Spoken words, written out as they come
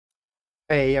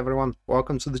Hey everyone,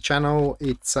 welcome to the channel.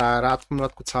 It's Radko from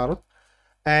Radko,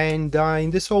 and in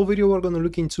this whole video we're going to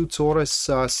look into Taurus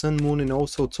Sun, Moon, and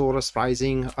also Taurus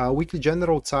Rising weekly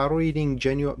general tarot reading.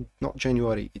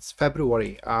 It's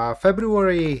February.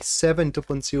 February 7th up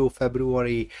until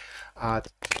February 13th,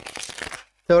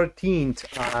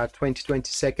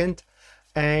 2022.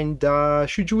 And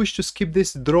should you wish to skip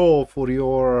this draw for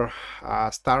your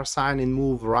star sign and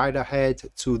move right ahead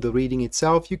to the reading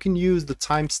itself, you can use the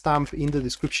timestamp in the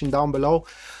description down below.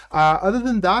 Other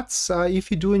than that,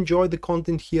 if you do enjoy the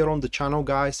content here on the channel,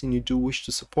 guys, and you do wish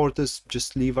to support us,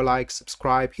 just leave a like,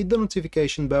 subscribe, hit the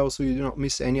notification bell so you do not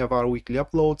miss any of our weekly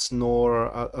uploads, nor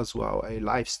as well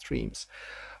live streams.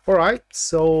 All right,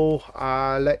 so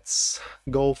let's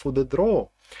go for the draw.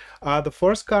 The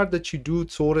first card that you do,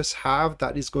 Taurus, have,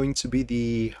 that is going to be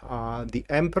the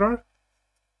Emperor,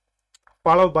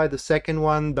 followed by the second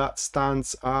one that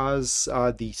stands as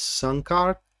the Sun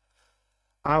card.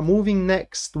 Moving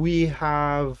next, we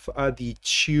have the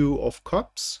Two of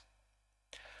Cups,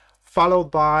 followed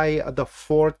by the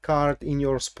fourth card in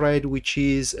your spread, which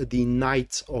is the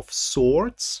Knight of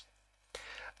Swords.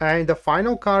 And the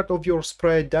final card of your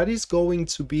spread, that is going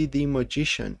to be the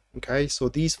Magician. Okay, so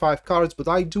these 5 cards, but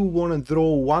I do want to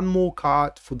draw one more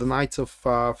card for the Knight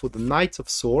of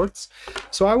Swords.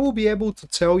 So I will be able to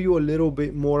tell you a little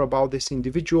bit more about this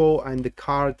individual, and the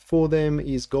card for them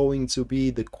is going to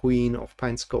be the Queen of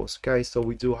Pentacles. Okay, so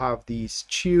we do have these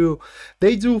two.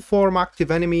 They do form active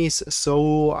enemies,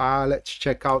 so let's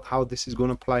check out how this is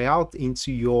going to play out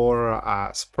into your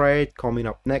spread coming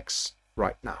up next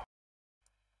right now.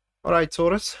 Alright,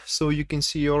 Taurus, so you can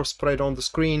see your spread on the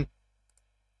screen,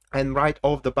 and right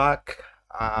off the back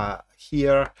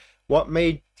here, what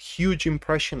made huge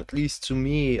impression, at least to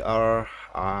me, are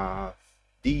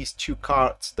these 2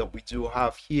 cards that we do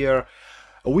have here,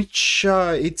 which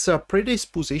it's a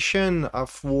predisposition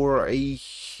for a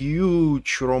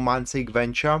huge romantic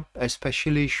venture,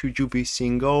 especially should you be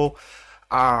single.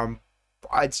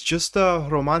 It's just a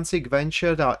romantic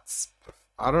venture that's,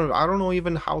 I don't know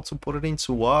even how to put it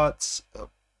into words,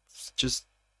 just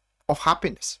of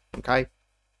happiness, okay?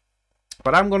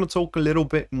 But I'm going to talk a little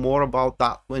bit more about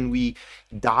that when we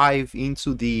dive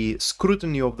into the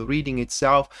scrutiny of the reading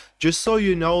itself, just so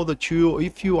you know that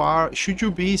should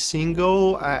you be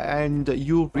single and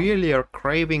you really are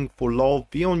craving for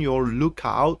love, be on your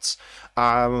lookouts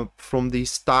from the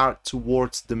start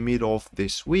towards the middle of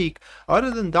this week.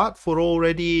 Other than that, for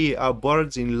already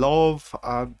birds in love,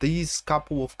 these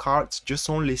couple of cards just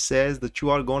only says that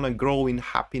you are going to grow in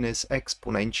happiness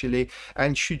exponentially,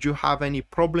 and should you have any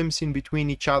problems in between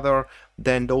each other,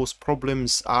 then those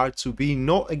problems are to be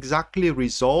not exactly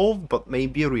resolved, but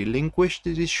maybe relinquished,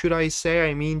 should I say.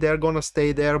 I mean, they're gonna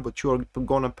stay there, but you're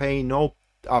gonna pay no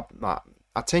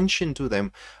attention to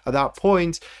them at that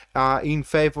point, in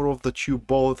favor of that you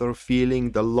both are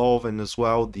feeling the love and as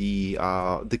well the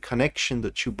connection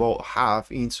that you both have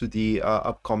into the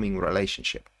upcoming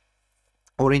relationship,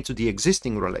 or into the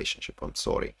existing relationship, I'm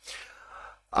sorry.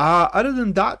 Other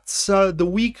than that, the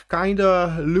week kind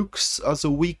of looks as a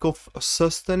week of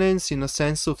sustenance, in a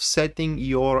sense of setting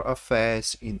your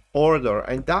affairs in order,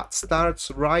 and that starts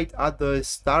right at the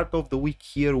start of the week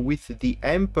here with the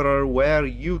Emperor, where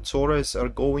you, Taurus, are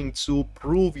going to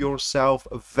prove yourself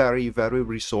very, very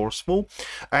resourceful,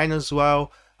 and as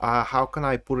well, how can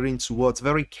I put it into words,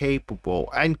 very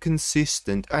capable and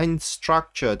consistent and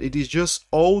structured. It is just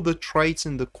all the traits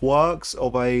and the quirks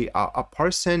of a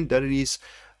person that is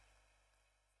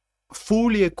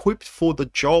fully equipped for the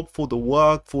job, for the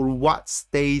work, for what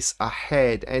stays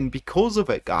ahead. And because of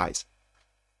it, guys,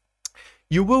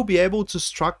 you will be able to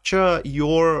structure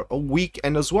your week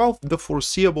and as well the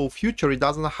foreseeable future. It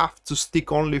doesn't have to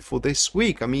stick only for this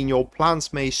week. I mean, your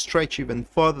plans may stretch even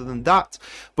further than that,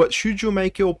 but should you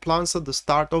make your plans at the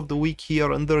start of the week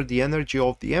here under the energy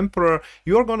of the Emperor,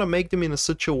 you're going to make them in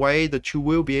such a way that you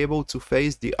will be able to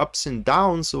face the ups and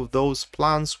downs of those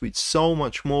plans with so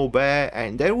much more bear,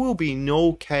 and there will be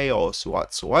no chaos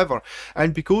whatsoever.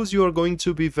 And because you are going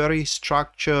to be very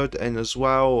structured and as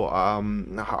well,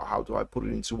 how do I put it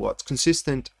into words,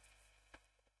 consistent,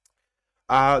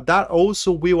 that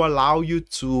also will allow you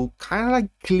to kind of like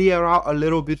clear out a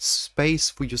little bit space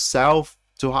for yourself,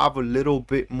 to have a little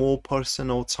bit more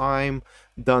personal time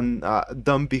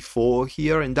done before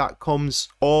here, and that comes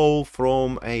all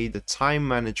from the time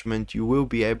management you will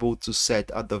be able to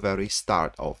set at the very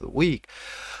start of the week.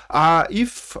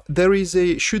 If there is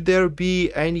should there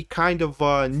be any kind of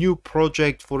a new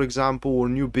project, for example, or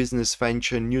new business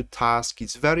venture, new task,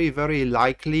 it's very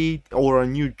likely, or a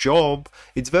new job,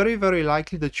 it's very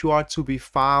likely that you are to be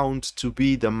found to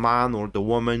be the man or the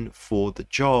woman for the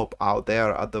job out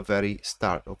there at the very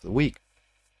start of the week.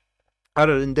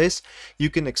 Other than this, you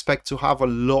can expect to have a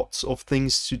lot of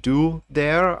things to do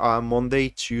there Monday,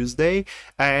 Tuesday,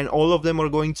 and all of them are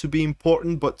going to be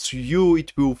important, but to you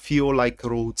it will feel like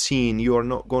routine. You are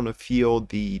not going to feel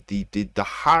the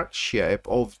hardship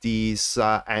of these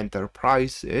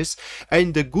enterprises,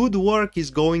 and the good work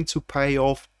is going to pay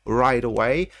off right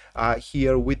away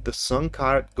here with the Sun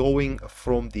card going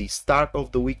from the start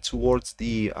of the week towards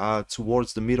the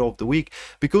middle of the week,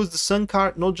 because the Sun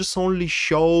card not just only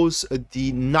shows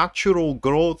the natural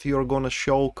growth you're going to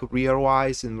show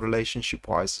career-wise and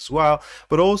relationship-wise as well,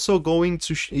 but also going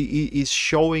to is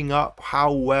showing up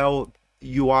how well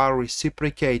you are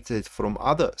reciprocated from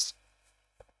others.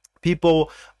 People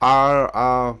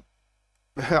are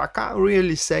I can't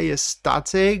really say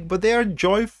ecstatic, but they are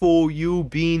joyful you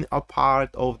being a part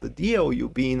of the deal, you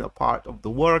being a part of the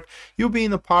work, you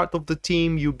being a part of the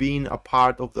team, you being a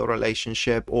part of the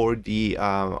relationship, or the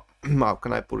how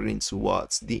can I put it into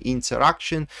words, the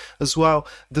interaction as well.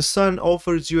 The Sun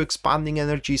offers you expanding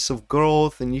energies of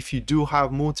growth, and if you do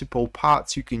have multiple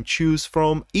paths you can choose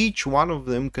from, each one of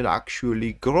them can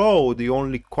actually grow. The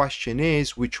only question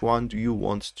is, which one do you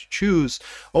want to choose?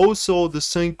 Also, the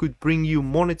Sun could bring you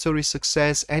monetary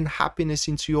success and happiness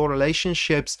into your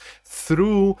relationships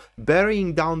through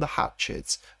burying down the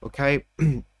hatchets, okay?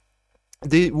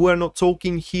 We're not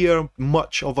talking here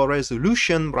much of a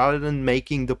resolution, rather than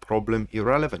making the problem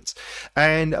irrelevant.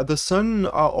 And the Sun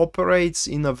operates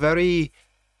in a very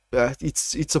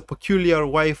it's a peculiar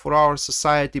way for our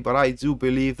society, but I do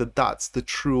believe that that's the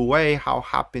true way how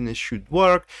happiness should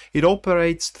work. It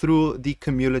operates through the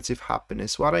cumulative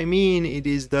happiness. What I mean, it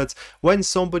is that when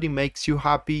somebody makes you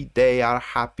happy, they are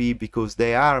happy because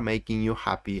they are making you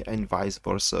happy, and vice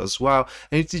versa as well.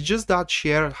 And it is just that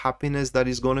shared happiness that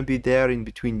is going to be there in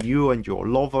between you and your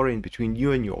lover, in between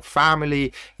you and your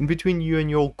family, in between you and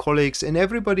your colleagues, and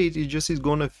everybody. It just is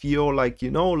going to feel like,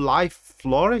 you know, life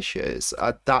flourishes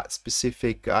at that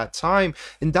specific time.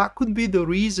 And that could be the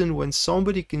reason when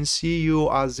somebody can see you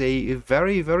as a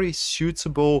very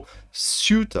suitable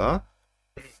suitor,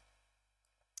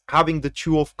 having the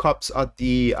Two of Cups at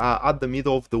the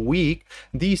middle of the week.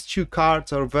 These two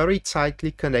cards are very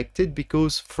tightly connected,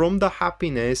 because from the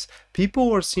happiness,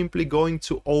 people are simply going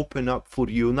to open up for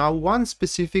you. Now, one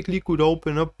specifically could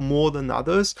open up more than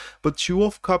others, but Two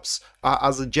of Cups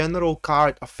as a general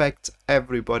card affects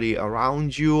everybody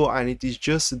around you, and it is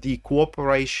just the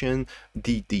cooperation,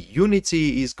 the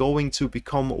unity is going to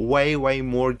become way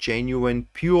more genuine,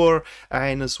 pure,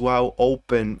 and as well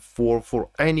open for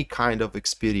any kind of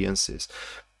experiences.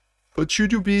 But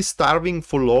should you be starving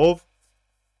for love,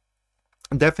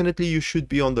 definitely you should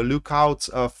be on the lookout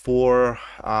for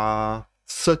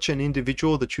such an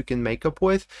individual that you can make up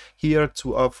with here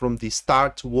to from the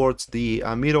start towards the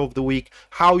middle of the week.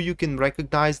 How you can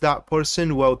recognize that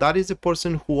person? Well, that is a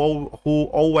person who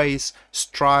always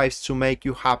strives to make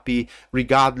you happy,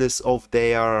 regardless of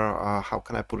their how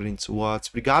can I put it into words,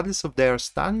 regardless of their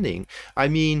standing. I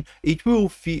mean, it will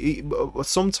feel,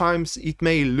 sometimes it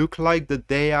may look like that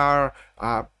they are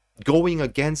going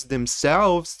against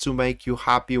themselves to make you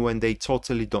happy, when they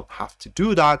totally don't have to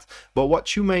do that. But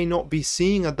what you may not be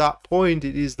seeing at that point,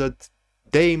 it is that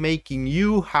they making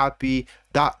you happy,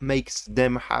 that makes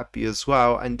them happy as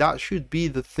well. And that should be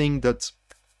the thing that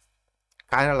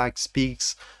kind of like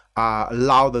speaks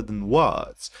louder than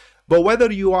words. But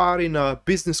whether you are in a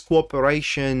business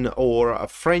cooperation or a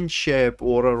friendship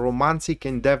or a romantic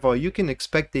endeavor, you can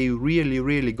expect a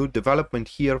really good development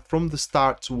here from the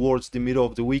start towards the middle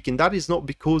of the week. And that is not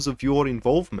because of your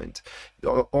involvement.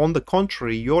 On the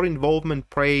contrary, your involvement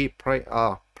played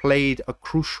a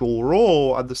crucial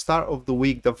role at the start of the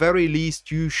week. The very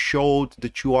least, you showed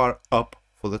that you are up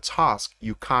for the task.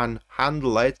 You can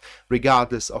handle it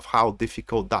regardless of how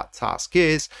difficult that task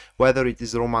is, whether it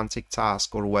is a romantic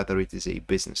task or whether it is a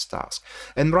business task.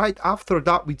 And right after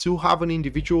that, we do have an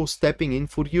individual stepping in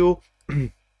for you.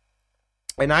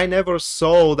 And I never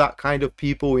saw that kind of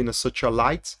people in such a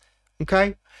light,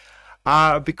 okay?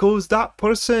 Because that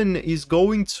person is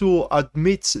going to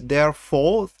admit their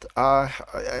fault,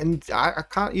 and I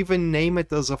can't even name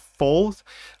it as a fault.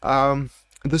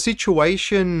 the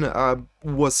situation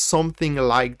was something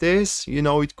like this. You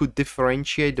know, it could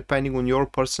differentiate depending on your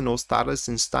personal status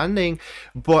and standing,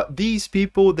 but these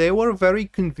people, they were very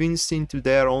convinced into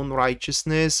their own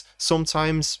righteousness.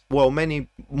 Sometimes, well,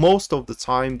 most of the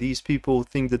time, these people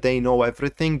think that they know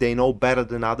everything, they know better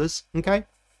than others. Okay,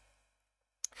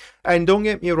 and don't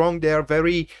get me wrong, they are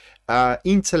very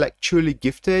intellectually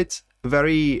gifted,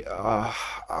 very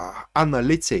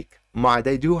analytic.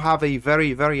 They do have a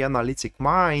very, very analytic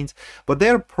mind, but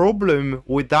their problem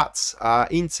with that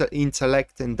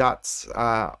intellect and that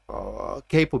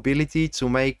capability to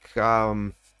make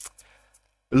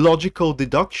logical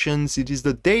deductions, it is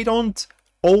that they don't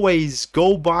always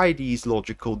go by these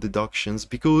logical deductions,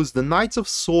 because the Knight of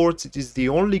Swords, it is the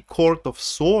only court of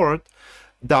sword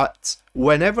that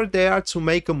whenever they are to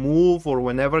make a move or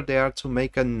whenever they are to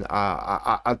make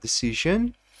a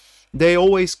decision, they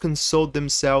always consult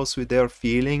themselves with their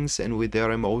feelings and with their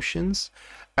emotions,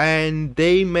 and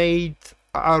they made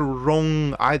a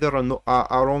wrong, either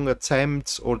a wrong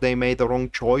attempt, or they made a wrong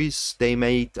choice. They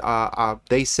made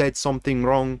they said something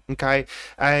wrong. Okay,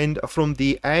 and from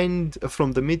the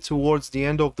mid towards the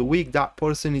end of the week, that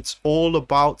person, it's all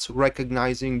about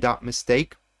recognizing that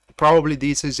mistake. Probably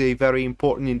this is a very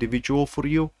important individual for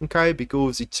you, okay,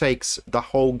 because it takes the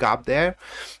whole gap there.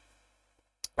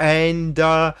 And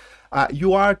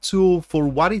you are to, for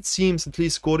what it seems, at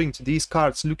least according to these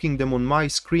cards, looking them on my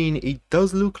screen, it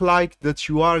does look like that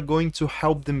you are going to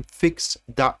help them fix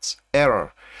that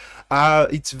error.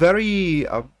 It's very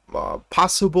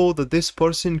possible that this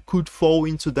person could fall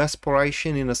into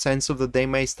desperation, in a sense of that they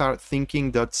may start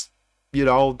thinking that, you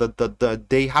know, that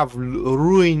they have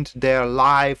ruined their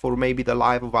life, or maybe the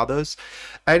life of others,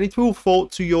 and it will fall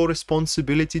to your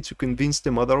responsibility to convince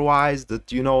them otherwise, that,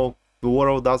 you know, the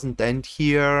world doesn't end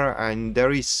here, and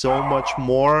there is so much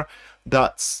more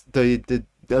that the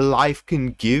life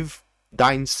can give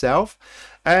thine self.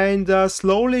 And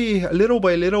slowly, little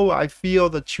by little, I feel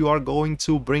that you are going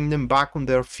to bring them back on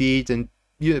their feet. And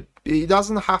it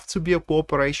doesn't have to be a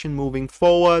cooperation moving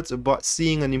forward, but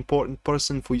seeing an important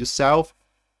person for yourself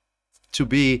to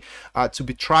be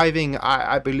thriving,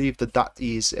 I believe that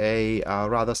is a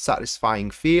rather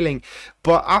satisfying feeling.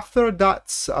 But after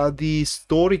that, the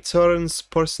story turns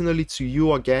personally to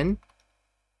you again,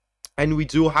 and we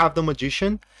do have the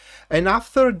Magician. And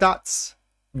after that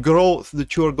growth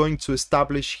that you are going to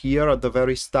establish here at the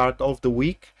very start of the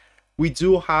week, we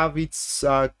do have its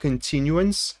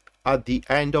continuance at the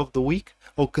end of the week,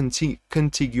 or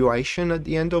continuation at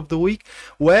the end of the week,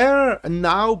 where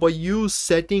now, by you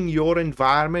setting your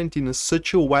environment in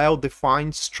such a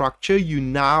well-defined structure, you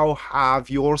now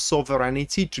have your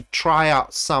sovereignty to try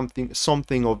out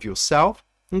something of yourself.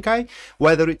 Okay,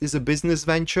 whether it is a business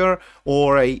venture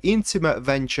or a intimate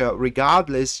venture,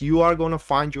 regardless, you are going to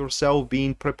find yourself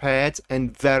being prepared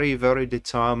and very, very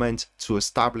determined to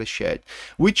establish it,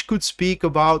 which could speak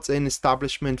about an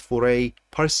establishment for a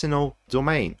personal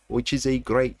domain, which is a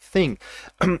great thing.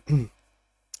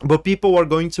 But people are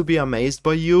going to be amazed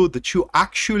by you that you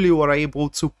actually were able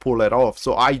to pull it off.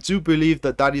 So I do believe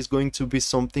that that is going to be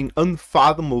something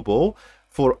unfathomable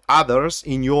for others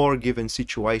in your given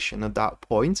situation at that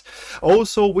point.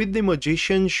 Also, with the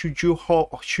Magician, should you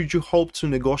hope to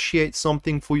negotiate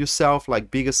something for yourself, like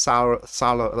bigger salary,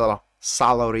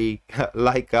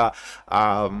 like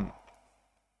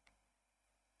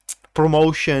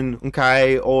promotion,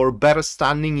 okay, or better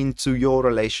standing into your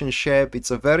relationship,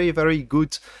 it's a very, very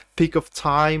good pick of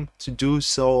time to do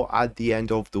so at the end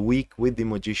of the week with the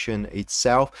Magician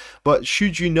itself. But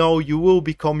should you know, you will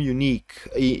become unique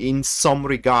in some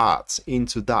regards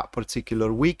into that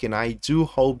particular week, and I do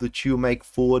hope that you make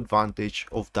full advantage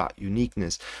of that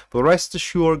uniqueness. But rest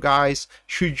assured, guys,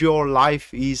 should your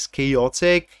life is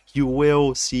chaotic, you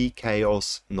will see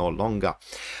chaos no longer.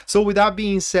 So with that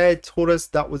being said, Taurus,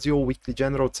 that was your weekly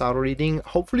general tarot reading.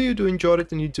 Hopefully you do enjoy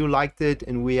it and you do liked it,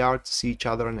 and we are to see each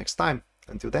other next time.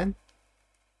 Until then,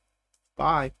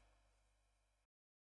 bye.